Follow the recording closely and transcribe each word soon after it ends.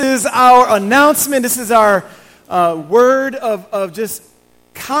is our announcement. This is our word of just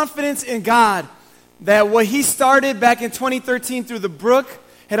confidence in God that what He started back in 2013 through the brook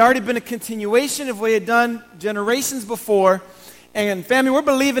had already been a continuation of what He had done generations before. And family, we're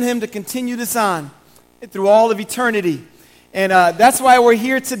believing Him to continue this on through all of eternity. And that's why we're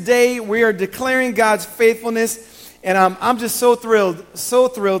here today. We are declaring God's faithfulness. And I'm just so thrilled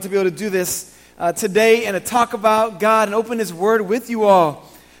to be able to do this today and to talk about God and open His Word with you all.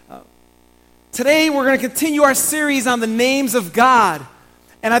 Today we're going to continue our series on the names of God.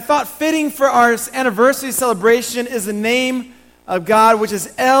 And I thought fitting for our anniversary celebration is the name of God, which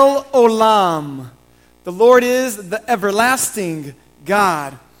is El Olam. The Lord is the everlasting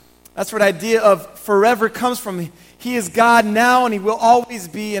God. That's where the idea of forever comes from. He is God now and He will always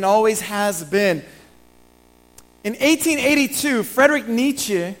be and always has been. In 1882, Friedrich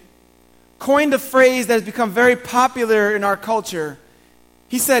Nietzsche coined a phrase that has become very popular in our culture.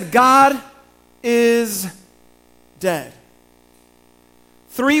 He said, God is dead.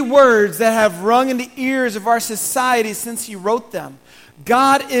 3 words that have rung in the ears of our society since he wrote them.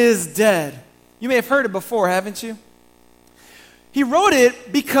 God is dead. You may have heard it before, haven't you? He wrote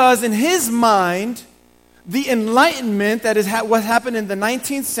it because in his mind, the Enlightenment, that is what happened in the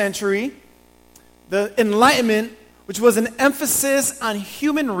 19th century, the Enlightenment, which was an emphasis on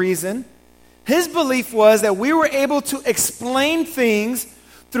human reason, his belief was that we were able to explain things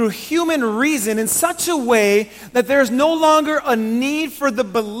through human reason in such a way that there is no longer a need for the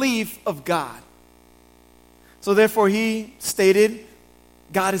belief of God. So therefore he stated,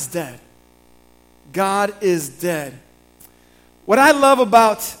 God is dead. God is dead. What I love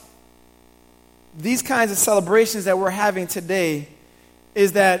about these kinds of celebrations that we're having today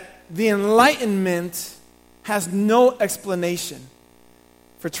is that the Enlightenment has no explanation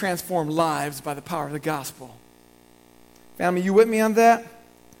for transformed lives by the power of the gospel. Family, you with me on that?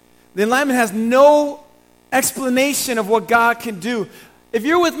 The Enlightenment has no explanation of what God can do. If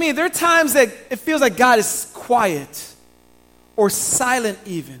you're with me, there are times that it feels like God is quiet or silent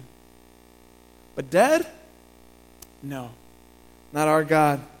even. But dead? No, not our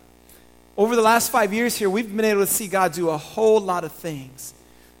God. Over the last 5 years here, we've been able to see God do a whole lot of things.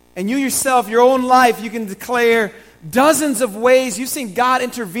 And you yourself, your own life, you can declare dozens of ways you've seen God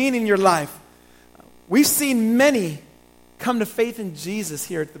intervene in your life. We've seen many come to faith in Jesus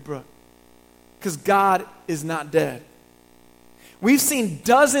here at the Brook because God is not dead. We've seen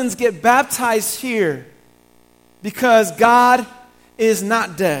dozens get baptized here because God is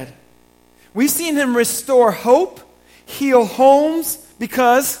not dead. We've seen Him restore hope, heal homes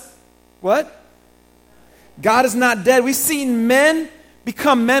because, what? God is not dead. We've seen men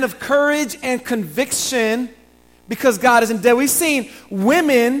become men of courage and conviction because God isn't dead. We've seen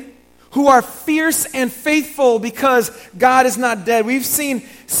women who are fierce and faithful because God is not dead. We've seen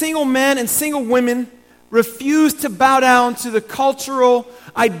single men and single women refuse to bow down to the cultural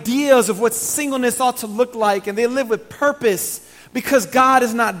ideas of what singleness ought to look like, and they live with purpose because God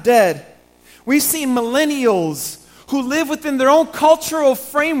is not dead. We've seen millennials who live within their own cultural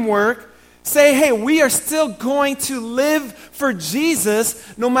framework say, hey, we are still going to live for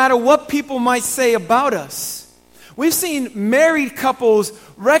Jesus no matter what people might say about us. We've seen married couples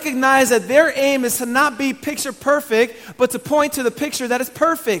recognize that their aim is to not be picture perfect, but to point to the picture that is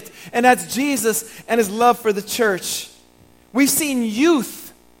perfect, and that's Jesus and His love for the church. We've seen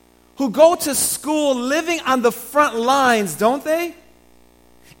youth who go to school living on the front lines, don't they?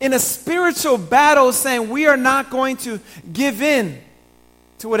 In a spiritual battle saying we are not going to give in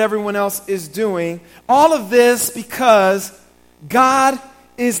to what everyone else is doing. All of this because God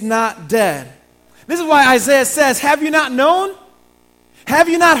is not dead. This is why Isaiah says, have you not known? Have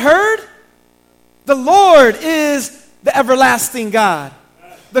you not heard? The Lord is the everlasting God,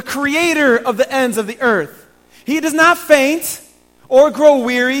 the creator of the ends of the earth. He does not faint or grow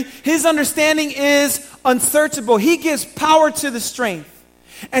weary. His understanding is unsearchable. He gives power to the strength.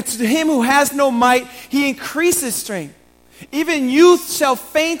 And to him who has no might, He increases strength. Even youth shall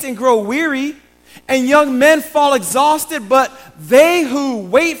faint and grow weary, and young men fall exhausted, but they who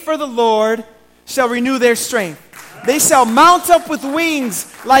wait for the Lord shall renew their strength. They shall mount up with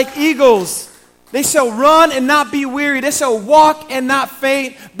wings like eagles. They shall run and not be weary. They shall walk and not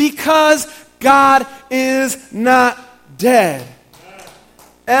faint because God is not dead.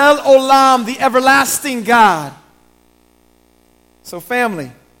 El Olam, the everlasting God. So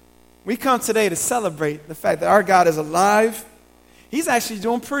family, we come today to celebrate the fact that our God is alive. He's actually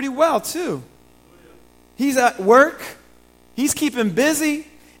doing pretty well too. He's at work. He's keeping busy.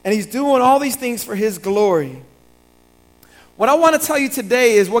 And He's doing all these things for His glory. What I want to tell you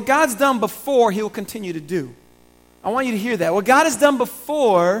today is what God's done before, He will continue to do. I want you to hear that. What God has done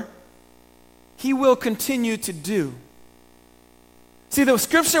before, he will continue to do. See, the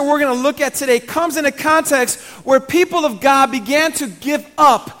scripture we're going to look at today comes in a context where people of God began to give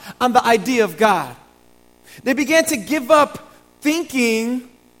up on the idea of God. They began to give up thinking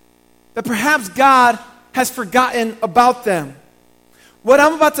that perhaps God has forgotten about them. What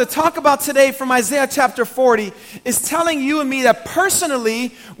I'm about to talk about today from Isaiah chapter 40 is telling you and me that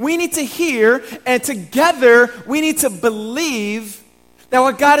personally we need to hear, and together we need to believe that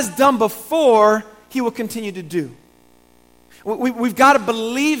what God has done before, he will continue to do. We've got to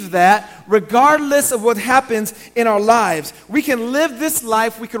believe that regardless of what happens in our lives. We can live this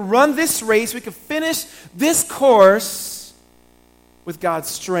life, we can run this race, we can finish this course with God's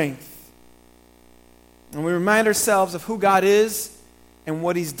strength. And we remind ourselves of who God is and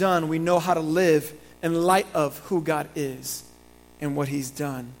what he's done. We know how to live in light of who God is and what he's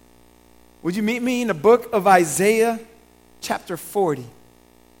done. Would you meet me in the book of Isaiah chapter 40?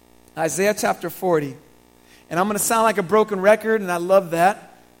 Isaiah chapter 40. And I'm going to sound like a broken record, and I love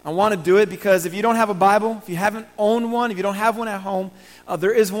that. I want to do it because if you don't have a Bible, if you haven't owned one, if you don't have one at home,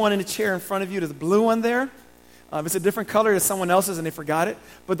 there is one in the chair in front of you. There's a blue one there. It's a different color to someone else's, and they forgot it.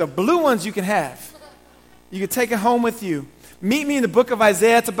 But the blue ones you can have. You can take it home with you. Meet me in the book of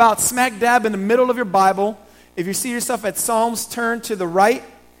Isaiah. It's about smack dab in the middle of your Bible. If you see yourself at Psalms, turn to the right.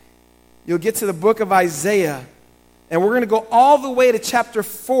 You'll get to the book of Isaiah. And we're going to go all the way to chapter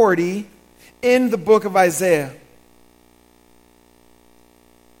 40 in the book of Isaiah.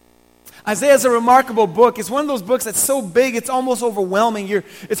 Isaiah is a remarkable book. It's one of those books that's so big, it's almost overwhelming.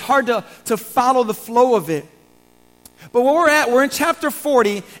 It's hard to follow the flow of it. But where we're in chapter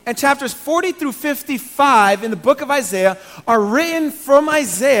 40, and chapters 40 through 55 in the book of Isaiah are written from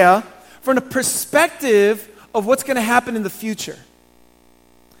Isaiah from the perspective of what's going to happen in the future.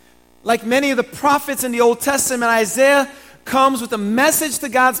 Like many of the prophets in the Old Testament, Isaiah comes with a message to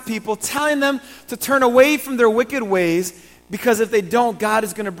God's people, telling them to turn away from their wicked ways, because if they don't, God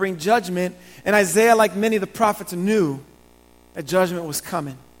is going to bring judgment. And Isaiah, like many of the prophets, knew that judgment was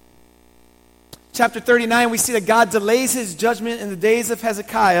coming. Chapter 39, we see that God delays his judgment in the days of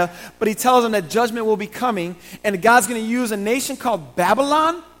Hezekiah, but he tells them that judgment will be coming, and God's going to use a nation called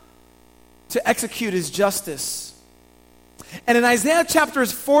Babylon to execute his justice. And in Isaiah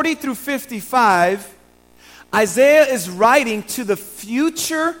chapters 40 through 55, Isaiah is writing to the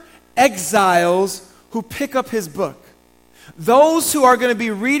future exiles who pick up his book. Those who are going to be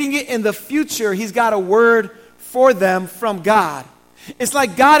reading it in the future, he's got a word for them from God. It's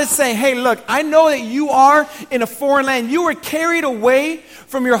like God is saying, hey, look, I know that you are in a foreign land. You were carried away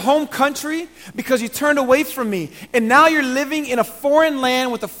from your home country because you turned away from me. And now you're living in a foreign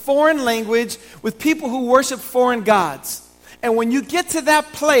land with a foreign language, with people who worship foreign gods. And when you get to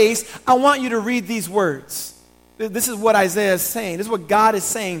that place, I want you to read these words. This is what Isaiah is saying. This is what God is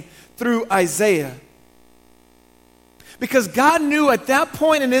saying through Isaiah. Because God knew at that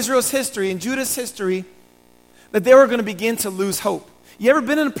point in Israel's history, in Judah's history, that they were going to begin to lose hope. You ever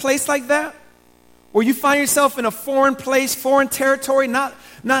been in a place like that? Where you find yourself in a foreign place, foreign territory, not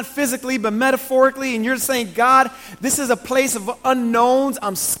physically, but metaphorically, and you're saying, God, this is a place of unknowns.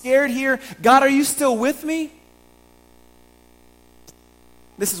 I'm scared here. God, are you still with me?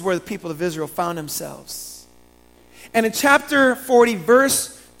 This is where the people of Israel found themselves. And in chapter 40,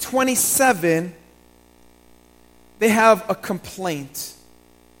 verse 27, they have a complaint.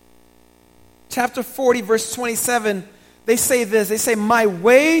 Chapter 40, verse 27, they say this. They say, my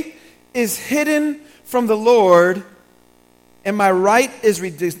way is hidden from the Lord, and my right is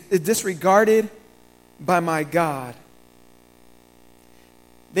disregarded by my God.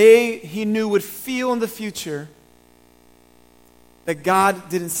 He knew, would feel in the future that God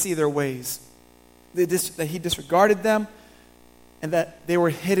didn't see their ways, that he disregarded them, and that they were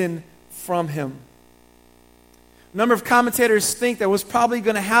hidden from him. A number of commentators think that what's probably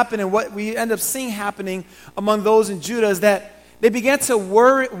going to happen, and what we end up seeing happening among those in Judah, is that they began to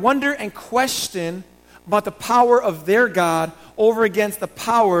wonder and question about the power of their God over against the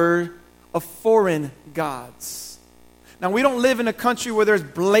power of foreign gods. Now, we don't live in a country where there's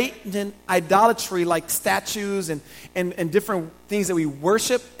blatant idolatry like statues and different things that we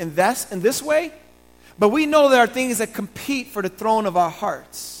worship in this way. But we know there are things that compete for the throne of our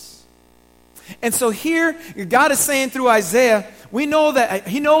hearts. And so here, God is saying through Isaiah, he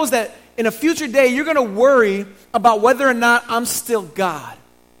knows that in a future day, you're going to worry about whether or not I'm still God.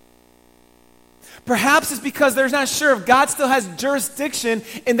 Perhaps it's because they're not sure if God still has jurisdiction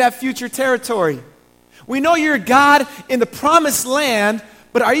in that future territory. We know you're God in the promised land,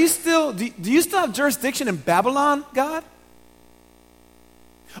 but do you still have jurisdiction in Babylon, God?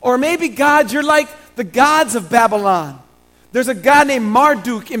 Or maybe, God, you're like the gods of Babylon. There's a god named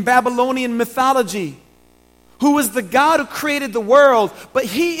Marduk in Babylonian mythology who was the God who created the world, but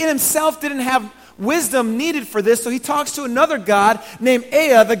he in himself didn't have wisdom needed for this, so he talks to another god named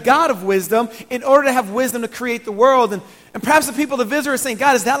Ea, the god of wisdom, in order to have wisdom to create the world. And perhaps the people of Israel are saying,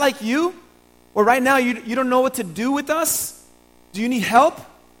 God, is that like you? Or right now you don't know what to do with us? Do you need help?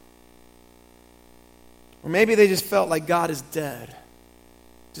 Or maybe they just felt like God is dead,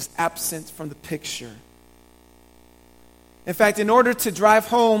 just absent from the picture. In fact, in order to drive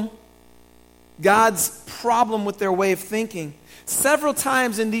home God's problem with their way of thinking, several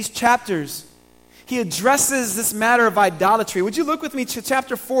times in these chapters, he addresses this matter of idolatry. Would you look with me to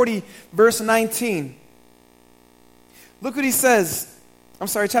chapter 40, verse 19? Look what he says. I'm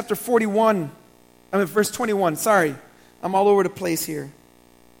sorry, chapter 41. Verse 21. Sorry, I'm all over the place here.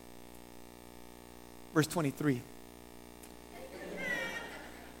 Verse 23.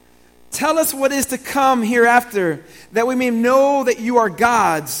 Tell us what is to come hereafter, that we may know that you are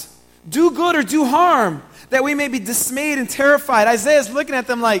gods. Do good or do harm, that we may be dismayed and terrified. Isaiah's looking at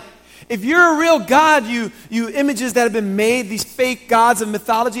them like, if you're a real God, you images that have been made, these fake gods of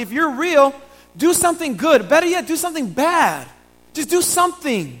mythology, if you're real, do something good. Better yet, do something bad. Just do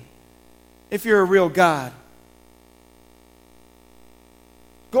something if you're a real God.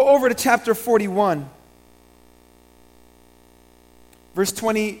 Go over to chapter 41. Verse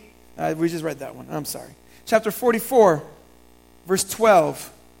 20, we just read that one. I'm sorry. Chapter 44, verse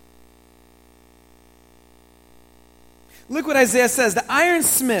 12. Look what Isaiah says. The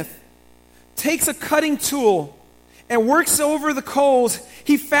ironsmith takes a cutting tool and works over the coals.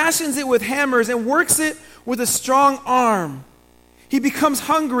 He fashions it with hammers and works it with a strong arm. He becomes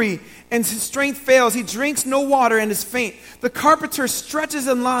hungry and his strength fails. He drinks no water and is faint. The carpenter stretches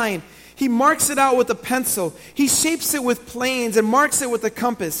a line. He marks it out with a pencil. He shapes it with planes and marks it with a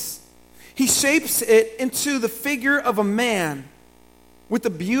compass. He shapes it into the figure of a man, with the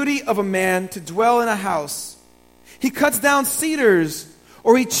beauty of a man to dwell in a house. He cuts down cedars,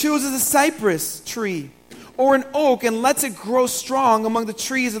 or he chooses a cypress tree or an oak and lets it grow strong among the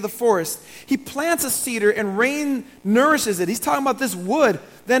trees of the forest. He plants a cedar and rain nourishes it. He's talking about this wood.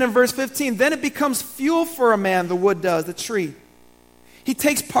 Then in verse 15, then it becomes fuel for a man, the wood does, the tree. He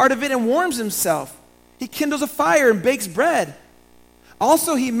takes part of it and warms himself. He kindles a fire and bakes bread.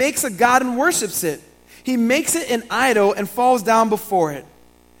 Also, he makes a god and worships it. He makes it an idol and falls down before it.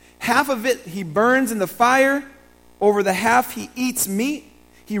 Half of it he burns in the fire. Over the half he eats meat.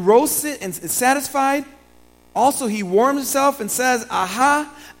 He roasts it and is satisfied. Also he warms himself and says,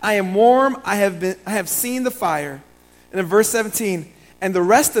 Aha, I am warm. I have seen the fire. And in verse 17, and the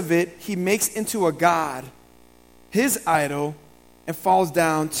rest of it he makes into a god, his idol, and falls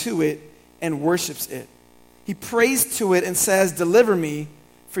down to it and worships it. He prays to it and says, Deliver me,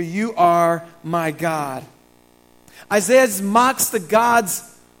 for you are my God. Isaiah mocks the gods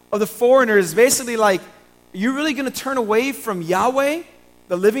of the foreigners, basically like, you're really going to turn away from Yahweh,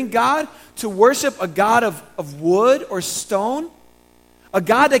 the living God, to worship a god of wood or stone? A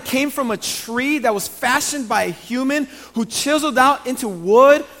god that came from a tree that was fashioned by a human who chiseled out into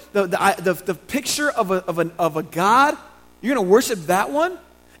wood the picture of a god? You're going to worship that one?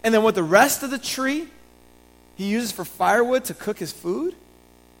 And then with the rest of the tree, he uses for firewood to cook his food?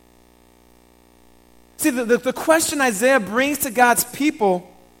 See, the question Isaiah brings to God's people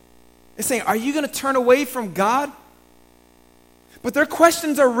is saying, are you going to turn away from God? But their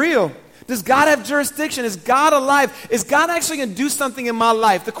questions are real. Does God have jurisdiction? Is God alive? Is God actually going to do something in my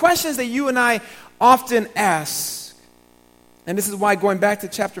life? The questions that you and I often ask. And this is why, going back to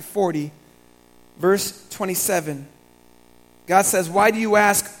chapter 40, verse 27, God says, Why do you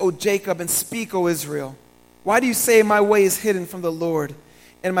ask, O Jacob, and speak, O Israel? Why do you say my way is hidden from the Lord,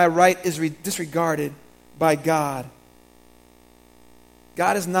 and my right is disregarded by God?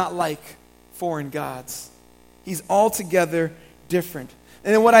 God is not like foreign gods. He's altogether different.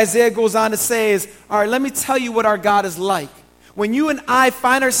 And then what Isaiah goes on to say is, all right, let me tell you what our God is like. When you and I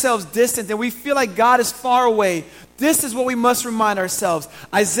find ourselves distant and we feel like God is far away, this is what we must remind ourselves.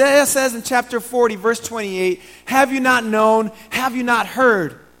 Isaiah says in chapter 40, verse 28, Have you not known? Have you not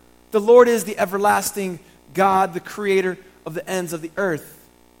heard? The Lord is the everlasting God, the creator of the ends of the earth.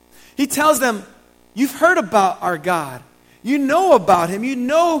 He tells them, you've heard about our God. You know about him. You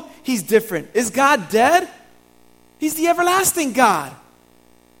know he's different. Is God dead? He's the everlasting God.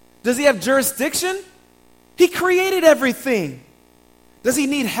 Does he have jurisdiction? He created everything. Does he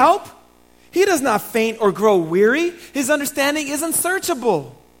need help? He does not faint or grow weary. His understanding is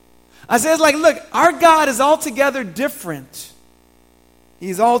unsearchable. Isaiah's like, look, our God is altogether different.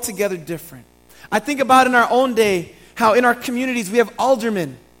 He's altogether different. I think about in our own day how in our communities we have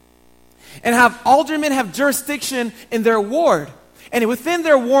aldermen. and have aldermen have jurisdiction in their ward. And within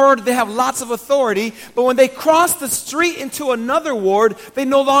their ward, they have lots of authority, but when they cross the street into another ward, they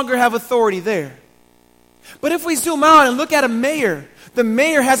no longer have authority there. But if we zoom out and look at a mayor, the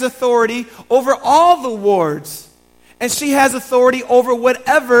mayor has authority over all the wards, and she has authority over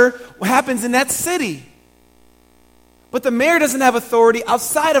whatever happens in that city. But the mayor doesn't have authority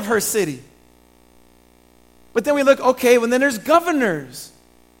outside of her city. But then we look, okay, well then there's governors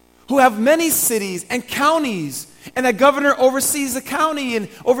who have many cities and counties, and that governor oversees the county and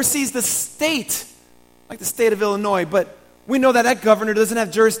oversees the state, like the state of Illinois, but we know that that governor doesn't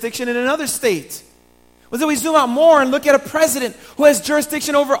have jurisdiction in another state. Well, then we zoom out more and look at a president who has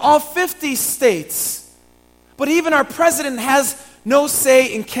jurisdiction over all 50 states. But even our president has no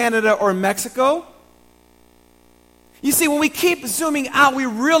say in Canada or Mexico. You see, when we keep zooming out, we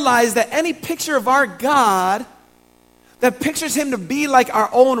realize that any picture of our God that pictures him to be like our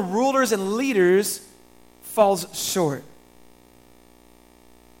own rulers and leaders falls short.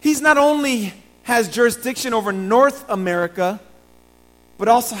 He's not only has jurisdiction over North America, but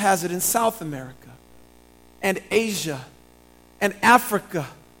also has it in South America, and Asia, and Africa,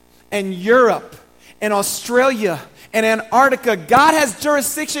 and Europe, and Australia, and Antarctica. God has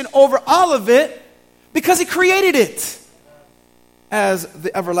jurisdiction over all of it because he created it as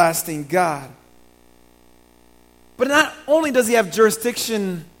the everlasting God. But not only does he have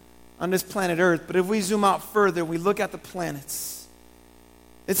jurisdiction on this planet Earth, but if we zoom out further, we look at the planets.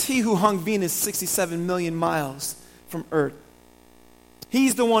 It's he who hung Venus 67 million miles from Earth.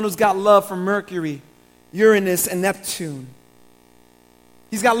 He's the one who's got love for Mercury, Uranus, and Neptune.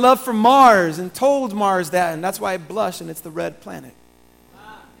 He's got love for Mars and told Mars that, and that's why it blushed and it's the red planet.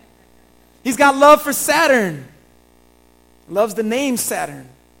 He's got love for Saturn. Loves the name Saturn.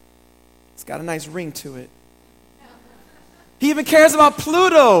 It's got a nice ring to it. He even cares about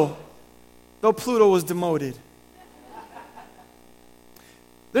Pluto, though Pluto was demoted.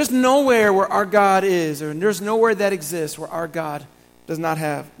 There's nowhere where our God is, or there's nowhere that exists where our God does not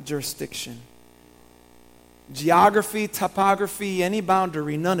have jurisdiction. Geography, topography, any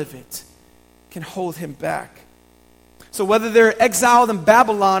boundary, none of it can hold him back. So whether they're exiled in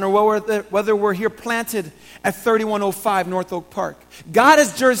Babylon or whether we're here planted at 3105 North Oak Park, God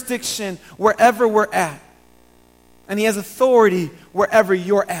has jurisdiction wherever we're at. And he has authority wherever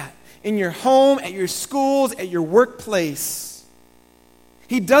you're at. In your home, at your schools, at your workplace.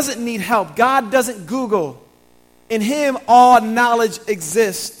 He doesn't need help. God doesn't Google. In him, all knowledge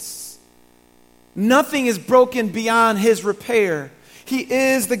exists. Nothing is broken beyond his repair. He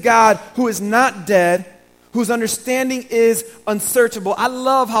is the God who is not dead, whose understanding is unsearchable. I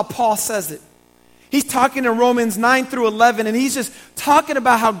love how Paul says it. He's talking in Romans 9 through 11, and he's just talking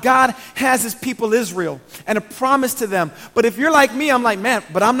about how God has his people Israel and a promise to them. But if you're like me, I'm like, man,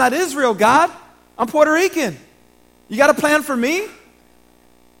 but I'm not Israel, God. I'm Puerto Rican. You got a plan for me?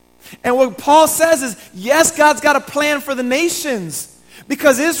 And what Paul says is, yes, God's got a plan for the nations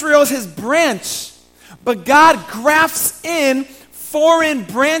because Israel is his branch. But God grafts in foreign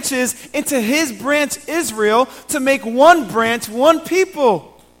branches into his branch Israel to make one branch, one people.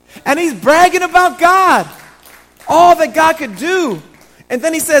 And he's bragging about God, all that God could do. And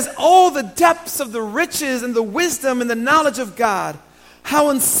then he says, oh, the depths of the riches and the wisdom and the knowledge of God. How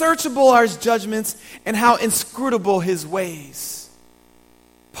unsearchable are his judgments and how inscrutable his ways.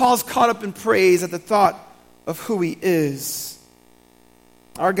 Paul's caught up in praise at the thought of who he is.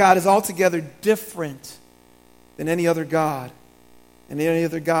 Our God is altogether different than any other God. And any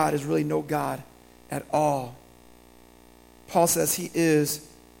other God is really no God at all. Paul says he is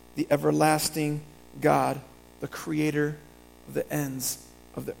the everlasting God, the creator of the ends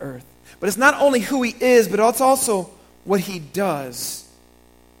of the earth. But it's not only who he is, but it's also what he does.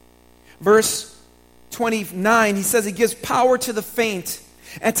 Verse 29, he says he gives power to the faint,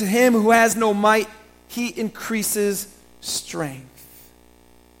 and to him who has no might, he increases strength.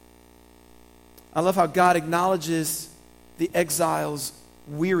 I love how God acknowledges the exile's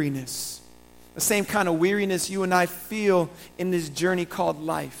weariness. The same kind of weariness you and I feel in this journey called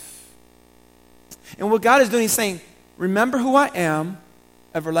life. And what God is doing, he's saying, remember who I am,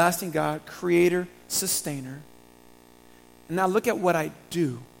 everlasting God, creator, sustainer. And now look at what I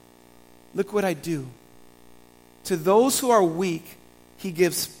do. Look what I do. To those who are weak, he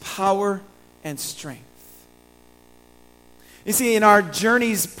gives power and strength. You see, in our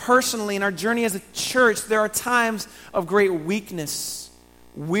journeys personally, in our journey as a church, there are times of great weakness,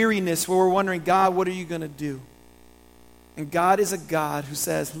 weariness, where we're wondering, God, what are you going to do? And God is a God who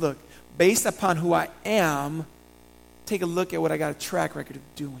says, look, based upon who I am, take a look at what I got a track record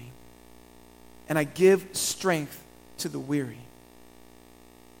of doing. And I give strength to the weary.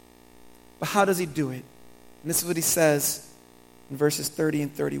 But how does he do it? And this is what he says in verses 30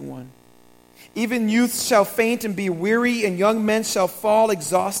 and 31. Even youths shall faint and be weary, and young men shall fall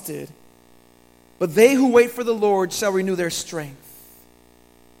exhausted. But they who wait for the Lord shall renew their strength.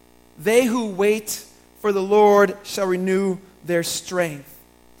 They who wait for the Lord shall renew their strength.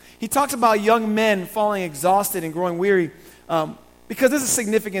 He talks about young men falling exhausted and growing weary because this is a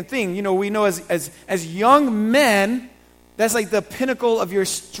significant thing. You know, we know as young men, that's like the pinnacle of your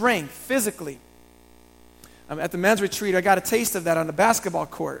strength physically. At the men's retreat, I got a taste of that on the basketball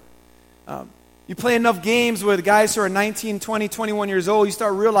court. You play enough games with guys who are 19, 20, 21 years old, you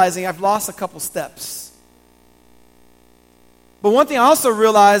start realizing I've lost a couple steps. But one thing I also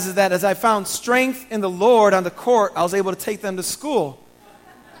realized is that as I found strength in the Lord on the court, I was able to take them to school.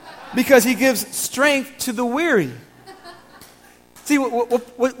 Because he gives strength to the weary. See,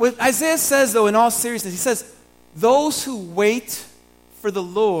 what Isaiah says, though, in all seriousness, he says, those who wait for the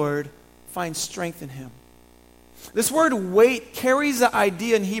Lord find strength in him. This word wait carries the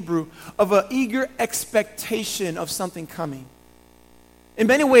idea in Hebrew of an eager expectation of something coming. In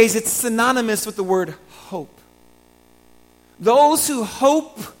many ways, it's synonymous with the word hope. Those who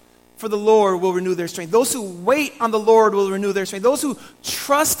hope for the Lord will renew their strength. Those who wait on the Lord will renew their strength. Those who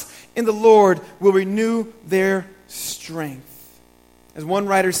trust in the Lord will renew their strength. As one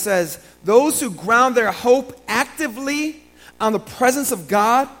writer says, those who ground their hope actively on the presence of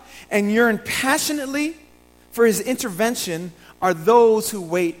God and yearn passionately for his intervention are those who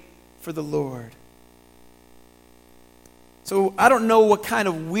wait for the Lord. So I don't know what kind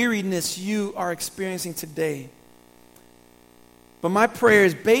of weariness you are experiencing today. But my prayer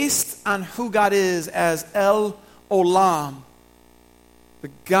is based on who God is as El Olam, the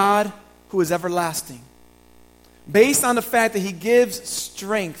God who is everlasting. Based on the fact that he gives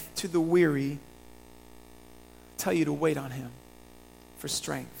strength to the weary, I tell you to wait on him for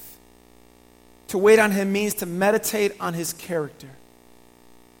strength. To wait on him means to meditate on his character,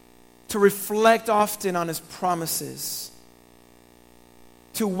 to reflect often on his promises,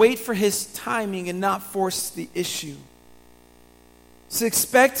 to wait for his timing and not force the issue, to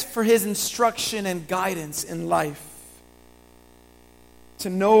expect for his instruction and guidance in life, to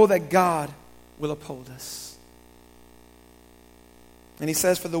know that God will uphold us. And he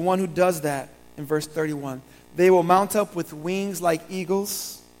says, for the one who does that, in verse 31, they will mount up with wings like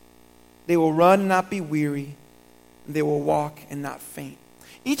eagles. They will run and not be weary. And they will walk and not faint.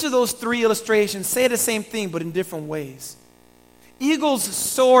 Each of those three illustrations say the same thing, but in different ways. Eagles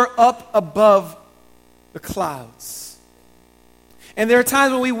soar up above the clouds. And there are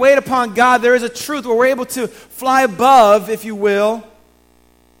times when we wait upon God, there is a truth where we're able to fly above, if you will,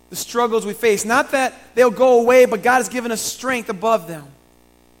 the struggles we face. Not that they'll go away, but God has given us strength above them.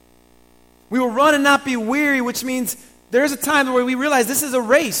 We will run and not be weary, which means there's a time where we realize this is a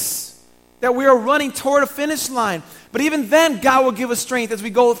race, that we are running toward a finish line. But even then, God will give us strength as we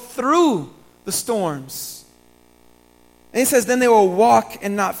go through the storms. And he says, then they will walk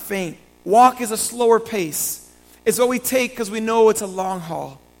and not faint. Walk is a slower pace. It's what we take because we know it's a long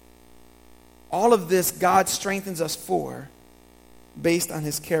haul. All of this God strengthens us for based on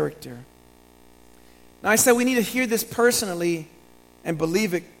his character. Now I said we need to hear this personally and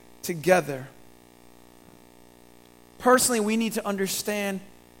believe it together. Personally, we need to understand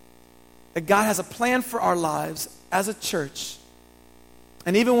that God has a plan for our lives as a church.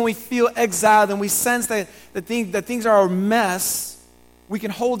 And even when we feel exiled and we sense that things are a mess, we can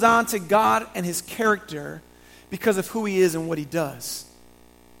hold on to God and his character because of who he is and what he does.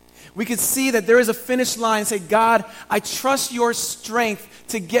 We can see that there is a finish line and say, God, I trust your strength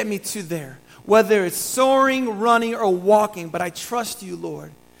to get me to there. Whether it's soaring, running, or walking, but I trust you,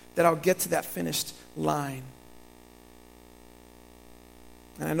 Lord, that I'll get to that finished line.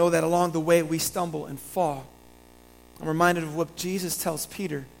 And I know that along the way we stumble and fall. I'm reminded of what Jesus tells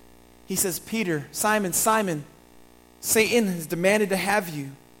Peter. He says, Peter, Simon, Simon, Satan has demanded to have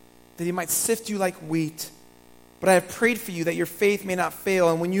you, that he might sift you like wheat. But I have prayed for you that your faith may not fail.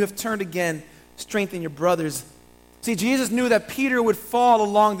 And when you have turned again, strengthen your brothers. See, Jesus knew that Peter would fall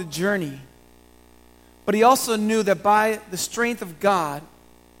along the journey. But he also knew that by the strength of God,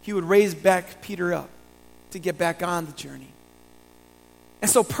 he would raise back Peter up to get back on the journey. And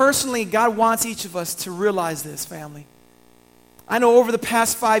so personally, God wants each of us to realize this, family. I know over the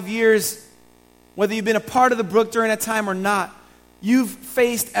past 5 years, whether you've been a part of the Brook during that time or not, you've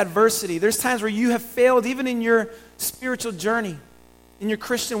faced adversity. There's times where you have failed even in your spiritual journey, in your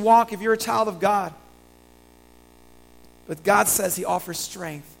Christian walk if you're a child of God. But God says he offers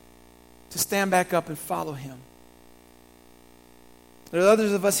strength to stand back up and follow him. There are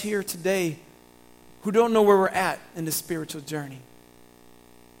others of us here today who don't know where we're at in the spiritual journey.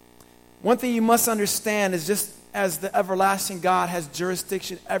 One thing you must understand is just as the everlasting God has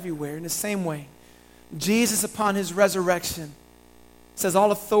jurisdiction everywhere, in the same way, Jesus upon his resurrection says,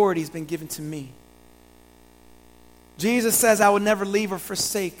 all authority has been given to me. Jesus says, I will never leave or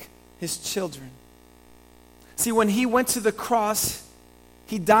forsake his children. See, when he went to the cross,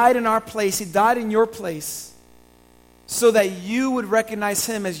 he died in our place. He died in your place so that you would recognize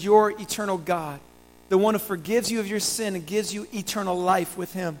him as your eternal God, the one who forgives you of your sin and gives you eternal life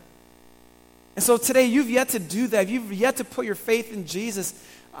with him. And so today, you've yet to do that. If you've yet to put your faith in Jesus,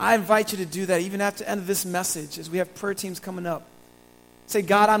 I invite you to do that even after the end of this message as we have prayer teams coming up. Say,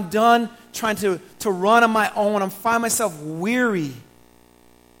 God, I'm done trying to run on my own. I find myself weary.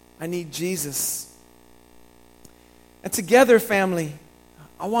 I need Jesus. And together, family,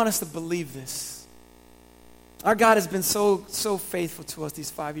 I want us to believe this. Our God has been so faithful to us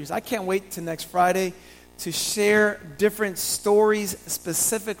these 5 years. I can't wait till next Friday to share different stories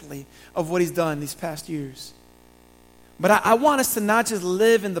specifically of what he's done these past years. But I want us to not just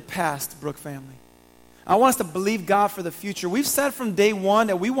live in the past, Brook family. I want us to believe God for the future. We've said from day one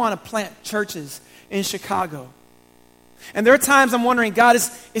that we want to plant churches in Chicago. And there are times I'm wondering, God, is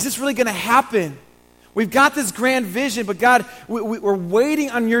this really going to happen? We've got this grand vision, but God, we're waiting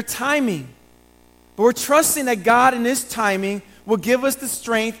on your timing. But we're trusting that God in his timing will give us the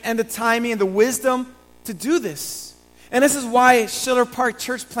strength and the timing and the wisdom to do this. And this is why Schiller Park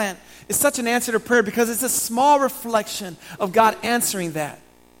Church Plant is such an answer to prayer, because it's a small reflection of God answering that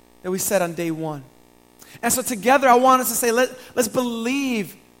we said on day one. And so together I want us to say, let's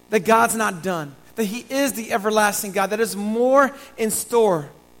believe that God's not done, that he is the everlasting God, that there's more in store.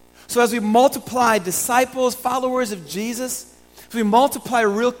 So as we multiply disciples, followers of Jesus, as we multiply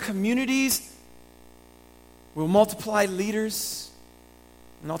real communities, we'll multiply leaders,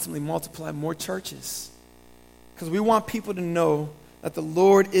 and ultimately multiply more churches. Because we want people to know that the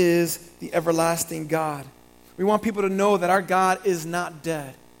Lord is the everlasting God. We want people to know that our God is not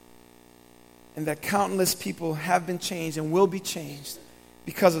dead, and that countless people have been changed and will be changed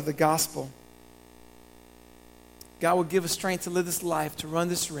because of the gospel. God will give us strength to live this life, to run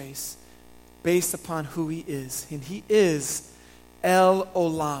this race, based upon who he is. And he is El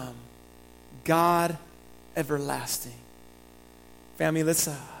Olam, God everlasting. Family, let's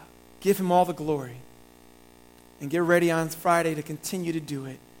give him all the glory. And get ready on Friday to continue to do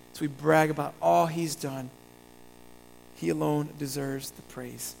it as we brag about all he's done. He alone deserves the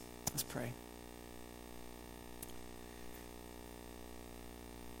praise. Let's pray.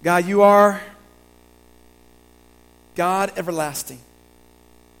 God, you are God everlasting.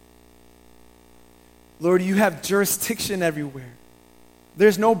 Lord, you have jurisdiction everywhere.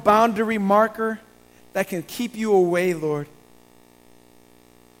 There's no boundary marker that can keep you away, Lord,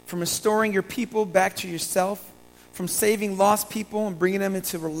 from restoring your people back to yourself, from saving lost people and bringing them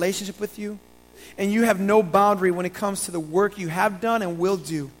into relationship with you. And you have no boundary when it comes to the work you have done and will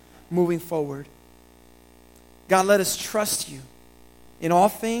do moving forward. God, let us trust you in all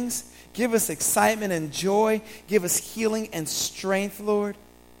things. Give us excitement and joy. Give us healing and strength, Lord.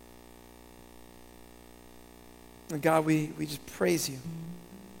 And God, we just praise you.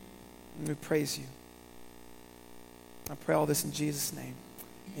 And we praise you. I pray all this in Jesus' name.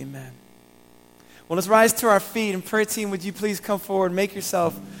 Amen. Well, let's rise to our feet. And prayer team, would you please come forward, make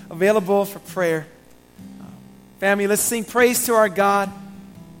yourself available for prayer. Family, let's sing praise to our God.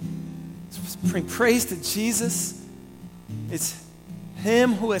 Let's bring praise to Jesus. It's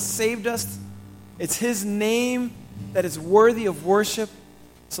him who has saved us. It's his name that is worthy of worship.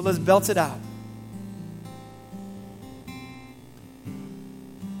 So let's belt it out.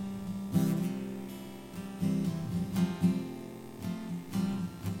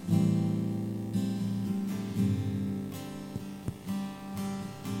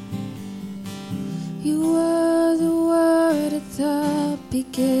 You were the word at the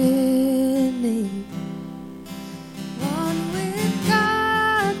beginning, one with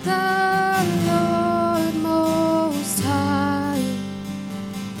God the Lord Most High.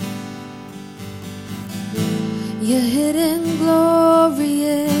 Your hidden glory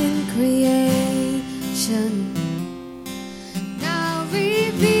in creation, now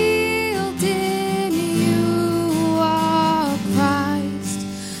revealed in you are Christ.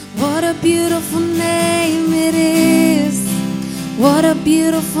 What a beautiful name it is. What a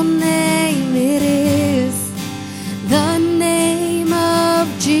beautiful name it is. The name of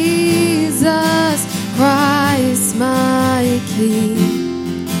Jesus Christ, my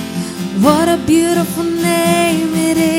King. What a beautiful name.